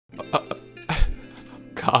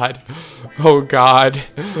God. Oh God.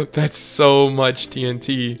 That's so much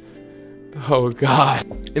TNT. Oh God.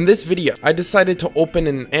 In this video, I decided to open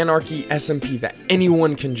an Anarchy SMP that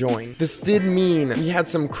anyone can join. This did mean we had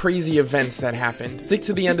some crazy events that happened. Stick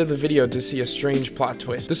to the end of the video to see a strange plot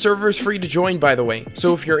twist. The server is free to join, by the way,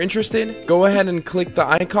 so if you're interested, go ahead and click the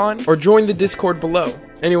icon or join the Discord below.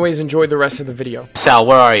 Anyways, enjoy the rest of the video. Sal,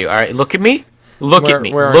 where are you? All right, look at me. Look at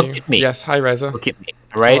me. Look at me. Yes, hi Reza. Look at me.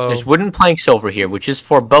 All right, Hello. There's wooden planks over here, which is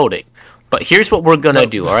foreboding. But here's what we're gonna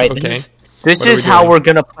do. All right. Okay. This is how we're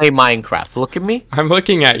gonna play Minecraft. Look at me. I'm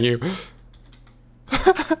looking at you.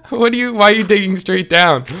 Why are you digging straight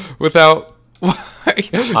down without? All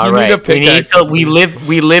right. We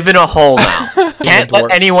live in a hole now. Can't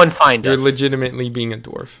let anyone find us. You're legitimately being a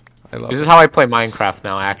dwarf. I love it. This is how I play Minecraft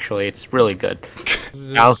now. Actually, it's really good.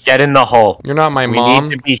 Now get in the hole. You're not my mom. We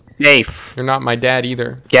need to be safe. You're not my dad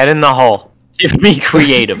either. Get in the hole. Give me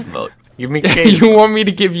creative mode. Give me creative. You want me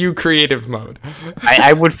to give you creative mode?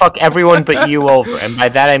 I would fuck everyone but you over, and by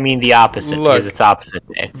that I mean the opposite. Look, because it's opposite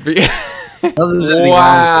day.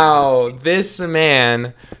 Wow, this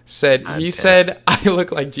man said he said I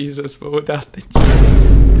look like Jesus, but without the.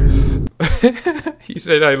 He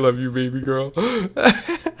said I love you, baby girl.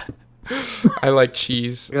 I like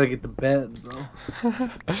cheese. I gotta get to bed, bro.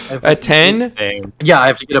 At 10? Yeah, I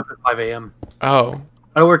have to get up at 5 a.m. Oh.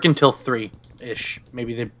 I work until 3-ish.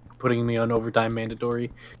 Maybe they're putting me on overtime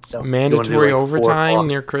mandatory. So mandatory overtime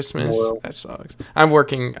near Christmas. That sucks. I'm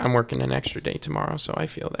working an extra day tomorrow, so I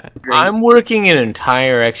feel that. I'm working an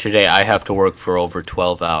entire extra day. I have to work for over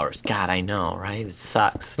 12 hours. God, I know, right? It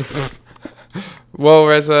sucks. Well,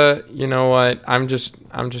 Reza, you know what? I'm just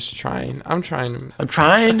trying. I'm trying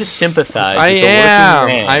to sympathize. I am.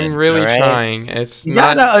 Man, I'm really trying. It's you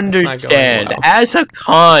not. Gotta understand. Well. As a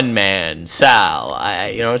con man, Sal,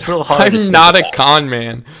 it's real hard. I'm not a con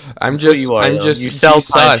man. I'm just. You sell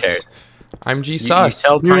sus. I'm G-sus.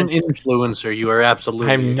 You're an influencer. You are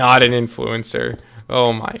absolutely. I'm not an influencer.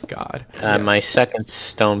 Oh my God. Yes. My second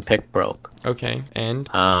stone pick broke. Okay, and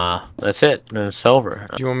that's it. Then it's over.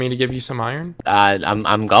 Do you want me to give you some iron?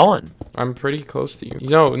 I'm going. I'm pretty close to you.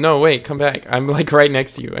 No, wait, come back. I'm like right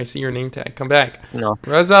next to you. I see your name tag. Come back. No.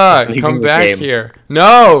 Reza, come back here.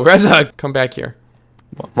 No, Reza, come back here.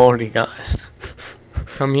 What more do you guys?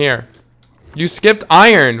 Come here. You skipped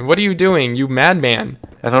iron. What are you doing, you madman?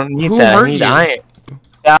 I don't need that. I need iron.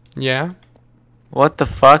 Yeah. What the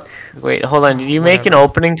fuck? Wait, hold on. Did you make an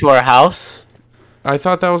opening to our house? I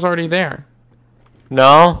thought that was already there.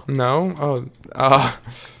 No? No? Oh.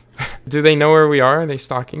 Do they know where we are? Are they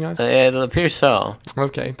stalking us? It appears so.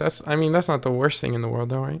 Okay, that's not the worst thing in the world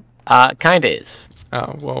though, right? Kinda is.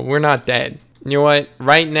 Oh, well, we're not dead. You know what?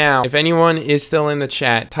 Right now, if anyone is still in the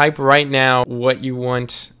chat, type right now what you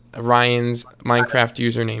want Ryan's Minecraft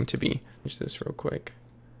username to be. Use this real quick.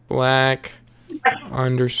 Black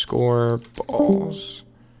 _ balls.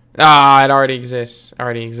 Ah, it already exists.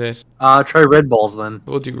 Try red balls then.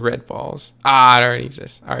 We'll do red balls. Ah, it already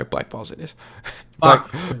exists. All right, black balls it is.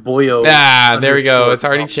 Fuck. Boyo. Ah, there we go. It's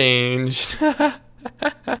already changed.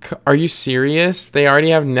 Are you serious? They already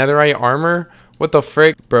have netherite armor? What the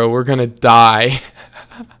frick? Bro, we're gonna die.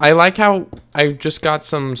 I like how I just got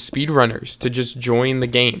some speedrunners to just join the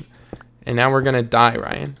game. And now we're gonna die,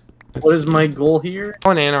 Ryan. What is my goal here?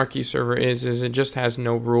 How an Anarchy server is it just has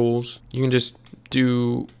no rules. You can just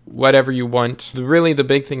do whatever you want. Really, the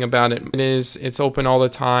big thing about it is it's open all the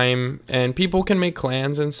time, and people can make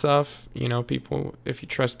clans and stuff. You know, people, if you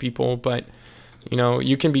trust people, but you know,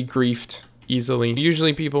 you can be griefed easily.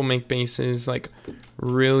 Usually people make bases like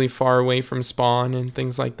really far away from spawn and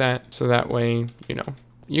things like that. So that way, you know,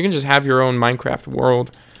 you can just have your own Minecraft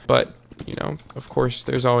world. But, you know, of course,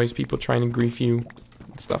 there's always people trying to grief you.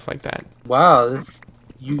 Stuff like that. Wow,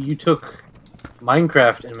 you took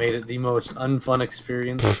Minecraft and made it the most unfun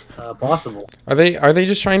experience possible. Are they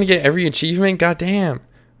just trying to get every achievement? God damn.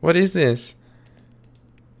 What is this?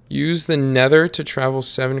 Use the nether to travel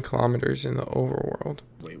 7 kilometers in the overworld.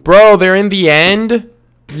 Wait, bro, they're in the end?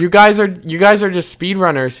 You guys are just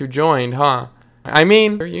speedrunners who joined, huh? I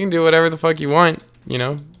mean, you can do whatever the fuck you want, you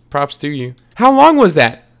know? Props to you. How long was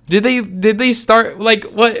that? Did they start, like,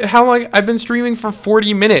 what, how long? I've been streaming for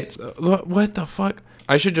 40 minutes. What the fuck?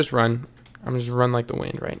 I should just run. I'm just run like the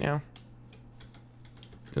wind right now.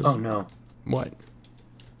 Oh no. What?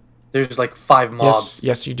 There's like 5 mobs.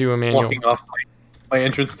 Yes, you do, Emmanuel. Blocking off my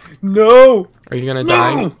entrance. No! Are you gonna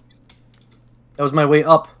die? That was my way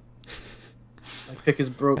up. My pick is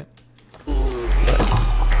broke.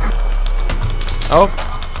 Oh.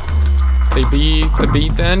 They beat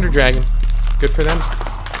the Ender Dragon. Good for them.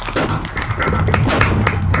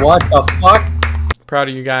 What the fuck? Proud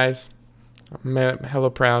of you guys. I'm hella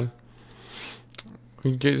proud.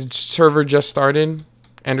 Server just started.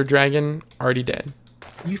 Ender Dragon already dead.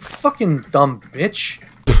 You fucking dumb bitch.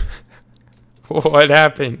 What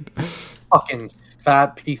happened? Fucking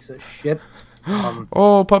fat piece of shit.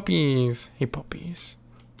 Oh, puppies. Hey, puppies.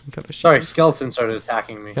 Sorry, skeleton started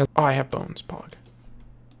attacking me. Oh, I have bones, Pog.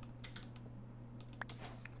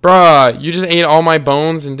 Bruh, you just ate all my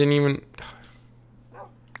bones and didn't even...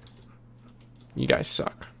 You guys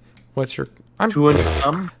suck. What's your...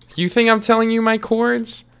 You think I'm telling you my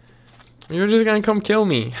chords? You're just gonna come kill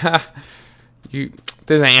me. This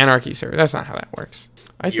is an anarchy server. That's not how that works.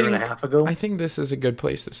 A year and a half ago? I think this is a good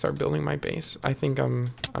place to start building my base. I think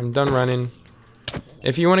I'm done running.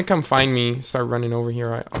 If you want to come find me, start running over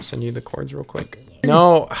here. I'll send you the chords real quick.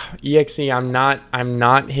 No, EXE, I'm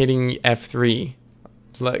not hitting F3.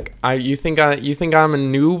 Look, you think I'm a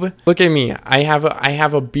noob? Look at me. I have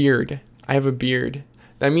a beard. I have a beard.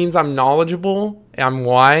 That means I'm knowledgeable, I'm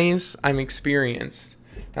wise, I'm experienced.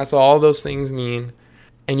 That's what all those things mean.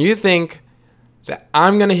 And you think that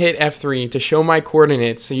I'm gonna hit F3 to show my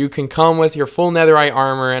coordinates so you can come with your full netherite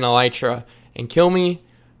armor and elytra and kill me?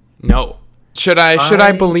 No. Should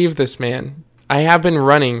I believe this man? I have been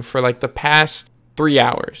running for like the past 3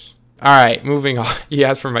 hours. Alright, moving on. He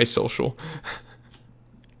asked for my social.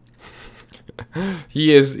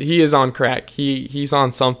 He is on crack. He's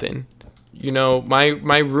on something. You know,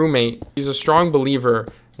 my roommate, he's a strong believer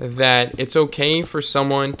that it's okay for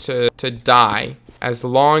someone to die as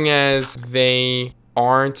long as they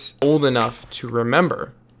aren't old enough to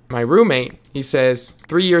remember. My roommate, he says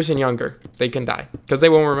 3 years and younger, they can die because they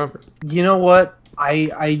won't remember. You know what?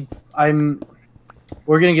 I'm.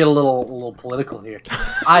 We're gonna get a little political here.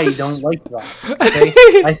 I don't like that. Okay?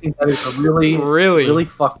 I think that is a really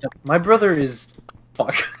fucked up. My brother is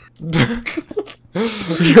fuck.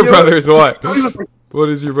 Your brother is what? What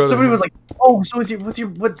is your brother? Somebody was like, "Oh, so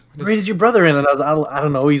what grade is your brother in?" And I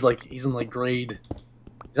don't know. He's in like grade.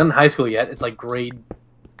 He's not in high school yet. It's like grade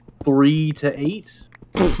 3 to 8.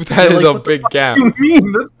 That is like, a big gap. What do you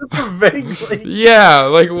mean? That's a vague. Like... Yeah,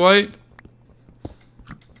 like what?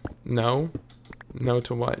 No. No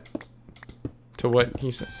to what? To what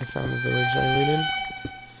he said. I found the village I looted.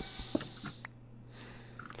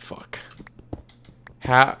 Fuck.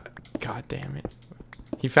 God damn it.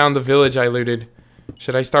 He found the village I looted.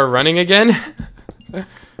 Should I start running again?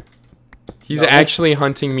 He's actually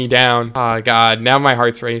hunting me down. Oh god, now my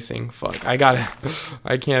heart's racing. Fuck. I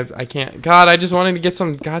can't. God, I just wanted to get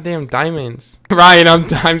some goddamn diamonds. Ryan,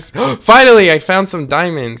 finally, I found some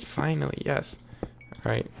diamonds. Finally, yes.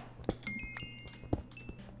 Alright.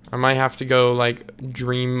 I might have to go like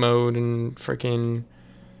dream mode and freaking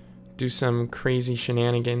do some crazy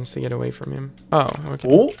shenanigans to get away from him. Oh,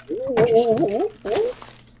 okay.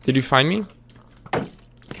 Did you find me?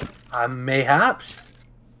 Mayhaps.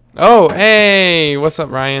 Oh, hey, what's up,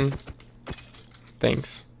 Ryan?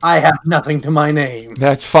 Thanks. I have nothing to my name.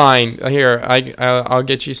 That's fine. Here, I'll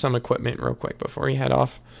get you some equipment real quick before you head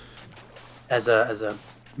off. As a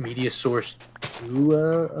media source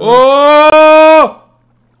to Oh!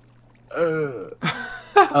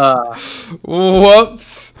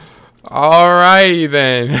 Whoops. Alrighty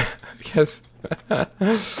then. I guess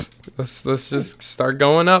let's just start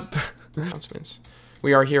going up. Announcements.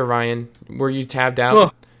 We are here, Ryan. Were you tabbed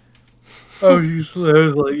out? Oh, I was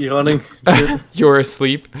like yawning. You were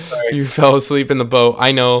asleep. Sorry. You fell asleep in the boat.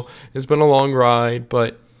 I know it's been a long ride,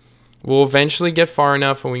 but we'll eventually get far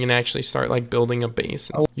enough and we can actually start like building a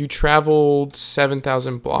base. You traveled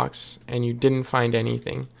 7,000 blocks and you didn't find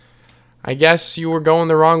anything. I guess you were going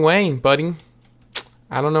the wrong way, buddy.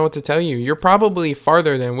 I don't know what to tell you. You're probably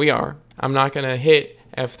farther than we are. I'm not gonna hit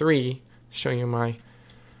F3. Show you my.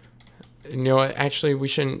 You know what? Actually, we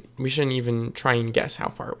shouldn't even try and guess how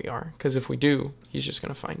far we are, because if we do, he's just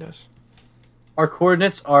gonna find us. Our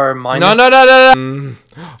coordinates are minus. No.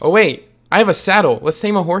 Oh wait, I have a saddle. Let's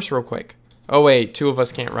tame a horse real quick. Oh wait, 2 of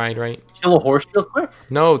us can't ride, right? Kill a horse real quick?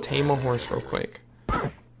 No, tame a horse real quick.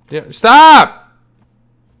 Yeah, stop!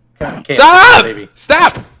 Okay, Stop! baby.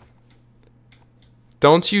 Stop!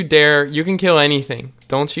 Don't you dare. You can kill anything.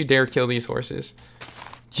 Don't you dare kill these horses.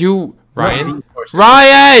 You, Ryan.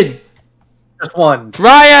 Ryan! Just one.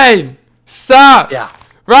 Ryan! Stop! Yeah.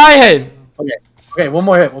 Ryan! Okay, one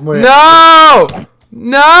more hit. No!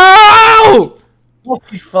 No! Oh,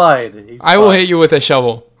 he's fine. I will hit you with a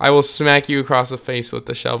shovel. I will smack you across the face with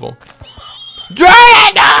the shovel.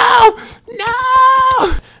 Ryan, no!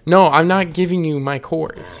 No! No, I'm not giving you my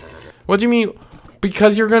cords. What do you mean?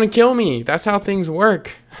 Because you're gonna kill me. That's how things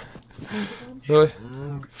work. Sure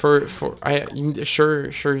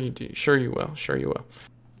you do. Sure you will.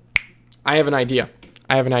 I have an idea.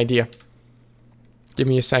 I have an idea. Give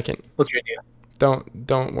me a second. What's your idea?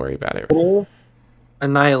 Don't worry about it. Total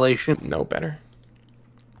annihilation. No better.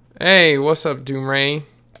 Hey, what's up, Doomray?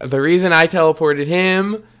 The reason I teleported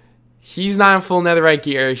him, he's not in full netherite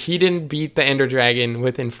gear. He didn't beat the Ender Dragon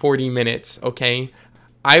within 40 minutes, okay?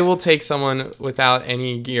 I will take someone without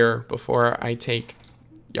any gear before I take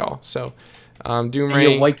y'all. So,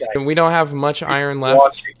 Doomray, we don't have much iron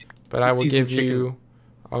left, but I will give you,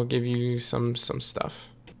 I'll give you some stuff.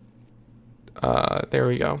 There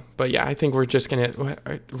we go. But yeah, I think we're just gonna,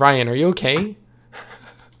 Ryan, are you okay?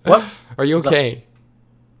 What? Are you okay?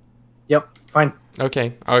 Yep, fine.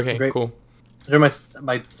 Okay, Great. cool. Is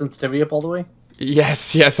my sensitivity up all the way?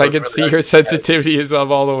 Yes, I can see your sensitivity is up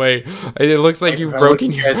all the way. It looks like you've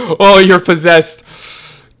broken your... guys. Oh, you're possessed.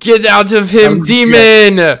 Get out of him,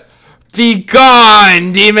 demon! Be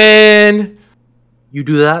gone, demon! You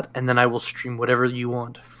do that, and then I will stream whatever you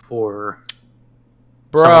want for...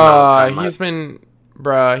 Bruh,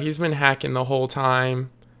 he's been hacking the whole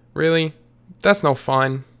time. Really? That's no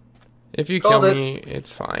fun. If you kill me,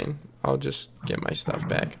 it's fine. I'll just get my stuff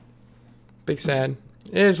back. Big sad.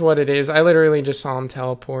 It is what it is. I literally just saw him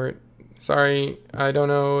teleport. Sorry, I don't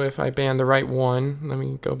know if I banned the right one. Let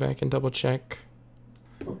me go back and double check.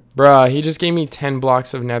 Bruh, he just gave me 10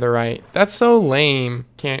 blocks of netherite. That's so lame.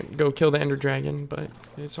 Can't go kill the Ender Dragon, but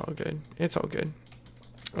it's all good. It's all good.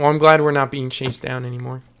 Well, I'm glad we're not being chased down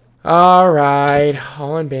anymore. Alright,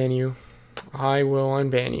 I'll unban you. I will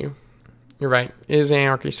unban you. You're right. It is an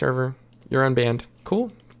Anarchy server. You're unbanned.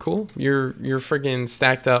 Cool. You're friggin'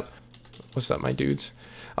 stacked up. What's up, my dudes?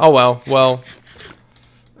 Oh, well.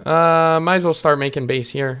 Might as well start making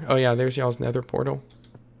base here. Oh, yeah, there's y'all's nether portal.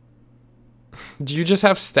 Do you just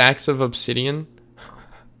have stacks of obsidian?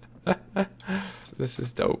 This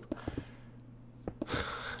is dope.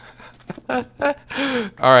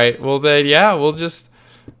 Alright, well then, yeah, we'll just...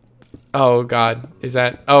 Oh, God. Is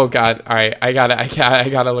that... Oh, God. Alright, I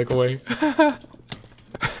gotta look away.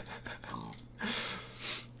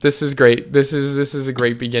 This is great. This is a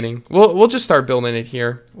great beginning. We'll just start building it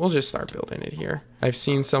here. I've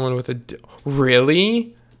seen someone with a...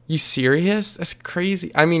 Really? You serious? That's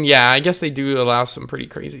crazy. I mean, yeah, I guess they do allow some pretty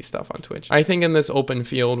crazy stuff on Twitch. I think in this open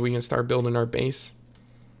field, we can start building our base.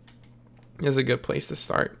 Is a good place to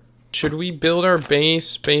start. Should we build our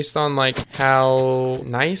base based on like how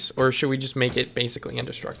nice, or should we just make it basically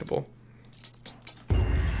indestructible?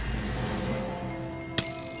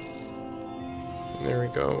 There we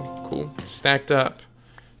go. Cool. Stacked up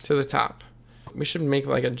to the top. We should make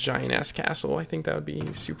like a giant ass castle. I think that would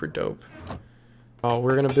be super dope. Oh,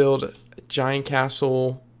 we're gonna build a giant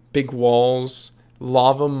castle, big walls,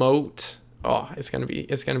 lava moat. Oh, it's gonna be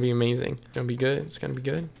amazing. It's gonna be good. It's gonna be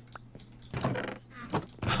good.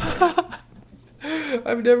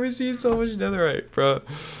 I've never seen so much netherite, bro.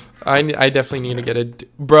 I definitely need to get a...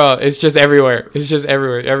 Bro, it's just everywhere. It's just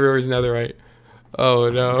everywhere. Everywhere's netherite. Oh,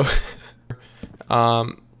 no.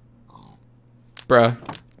 Bruh,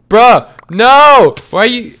 no! Why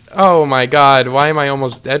you... Oh, my God. Why am I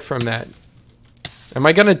almost dead from that? Am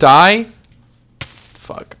I gonna die?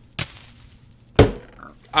 Fuck.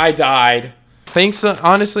 I died. Thanks,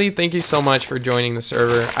 honestly, thank you so much for joining the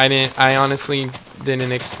server. I honestly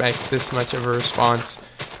didn't expect this much of a response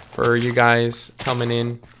for you guys coming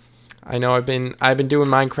in. I know I've been doing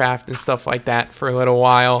Minecraft and stuff like that for a little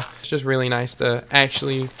while. It's just really nice to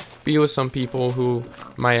actually be with some people who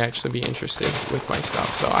might actually be interested with my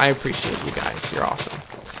stuff. So I appreciate you guys. You're awesome.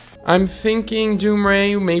 I'm thinking,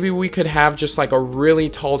 Doomray, maybe we could have just like a really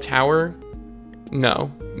tall tower.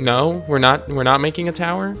 No, we're not making a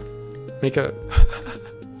tower. Make a...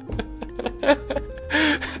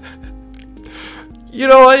 You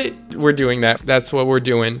know what? We're doing that. That's what we're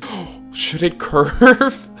doing. Should it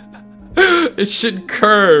curve? It should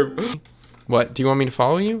curve. What? Do you want me to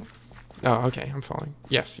follow you? Oh, okay. I'm following.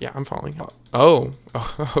 Yes. Yeah, I'm following. Oh,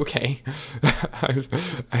 okay.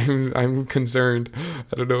 I'm concerned.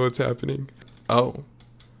 I don't know what's happening. Oh.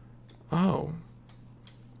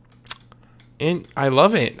 And I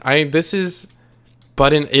love it. This is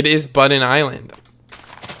Button. It is Button Island.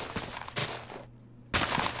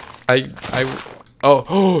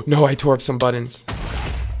 Oh no, I tore up some buttons.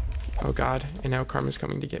 Oh God, and now Karma's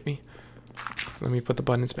coming to get me. Let me put the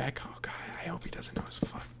buttons back. Oh God, I hope he doesn't notice.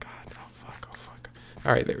 Fuck, God, oh fuck.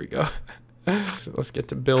 All right, there we go. So let's get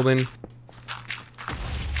to building.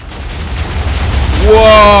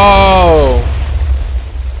 Whoa!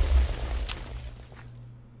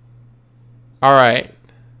 All right.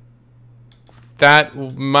 That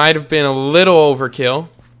might have been a little overkill.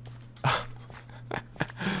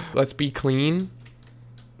 Let's be clean.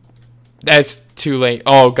 That's too late.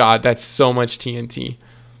 Oh God, that's so much TNT.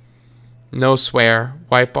 No swear.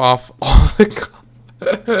 Wipe off all the...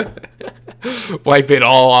 Wipe it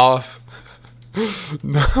all off.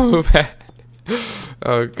 No, bad.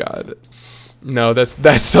 Oh, God. No, that's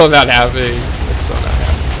still not happening. That's still not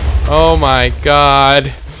happening. Oh, my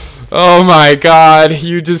God. Oh, my God.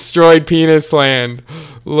 You destroyed Penis Land.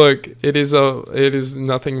 Look, it is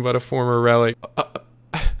nothing but a former relic.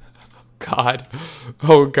 God.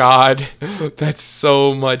 Oh, God. That's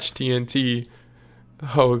so much TNT.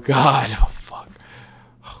 Oh, God. Oh, fuck.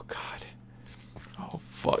 Oh, God. Oh,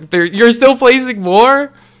 fuck. You're still placing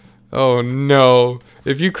more? Oh, no.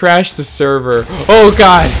 If you crash the server. Oh,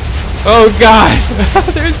 God. Oh, God.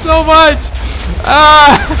 There's so much.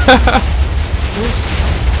 Ah.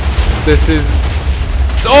 This is...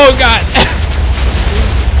 Oh, God.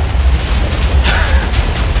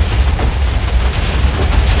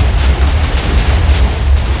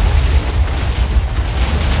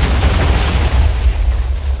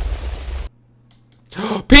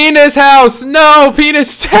 Penis house! No!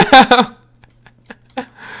 Penis town!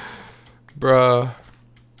 Bruh.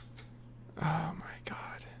 Oh my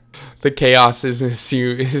God. The chaos is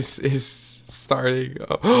starting.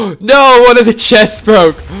 Oh, no! One of the chests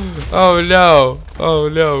broke! Oh no. Oh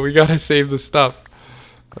no. We gotta save the stuff.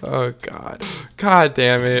 Oh God. God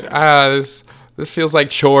damn it. This feels like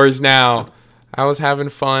chores now. I was having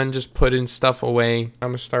fun just putting stuff away. I'm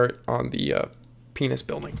gonna start on the penis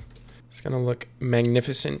building. It's gonna look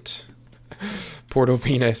magnificent. Portal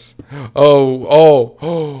penis.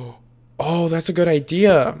 Oh, that's a good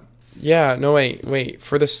idea. Yeah, no, wait.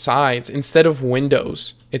 For the sides, instead of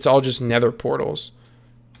windows, it's all just nether portals.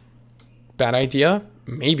 Bad idea?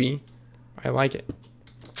 Maybe. I like it.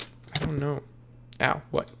 I don't know. Ow,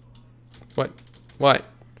 what?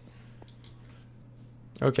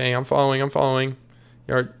 Okay, I'm following.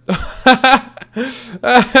 You're...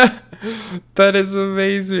 That is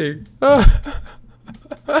amazing. I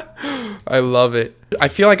love it. I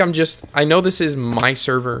feel like I know this is my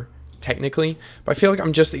server technically, but I feel like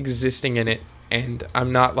I'm just existing in it, and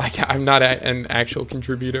I'm not an actual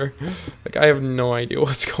contributor. Like, I have no idea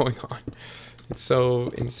what's going on. It's so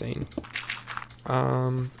insane.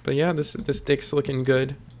 But yeah, this dick's looking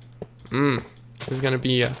good. This is gonna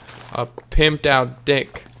be a pimped out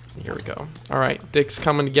dick. Here we go. All right, dick's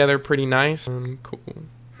coming together pretty nice. Cool.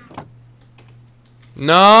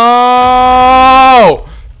 No!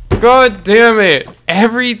 God damn it!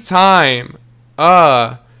 Every time.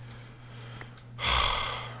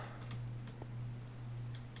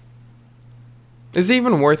 Is it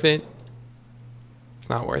even worth it? It's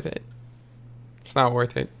not worth it. It's not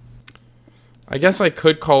worth it. I guess I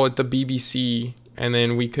could call it the BBC, and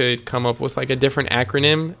then we could come up with like a different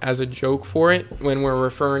acronym as a joke for it when we're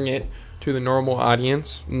referring it to the normal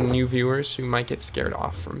audience, new viewers who might get scared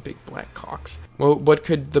off from big black cocks. Well, what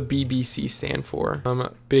could the BBC stand for?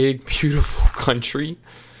 Big beautiful country.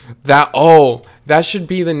 That should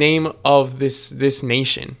be the name of this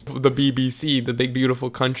nation. The BBC, the big beautiful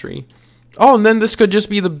country. Oh, and then this could just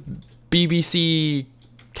be the BBC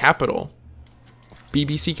Capitol.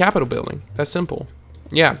 BBC Capitol building. That's simple.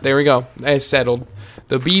 Yeah, there we go. It's settled.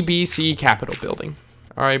 The BBC Capitol building.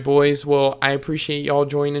 All right, boys. Well, I appreciate y'all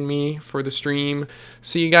joining me for the stream.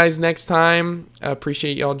 See you guys next time. I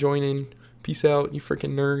appreciate y'all joining. Peace out, you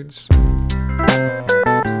freaking nerds.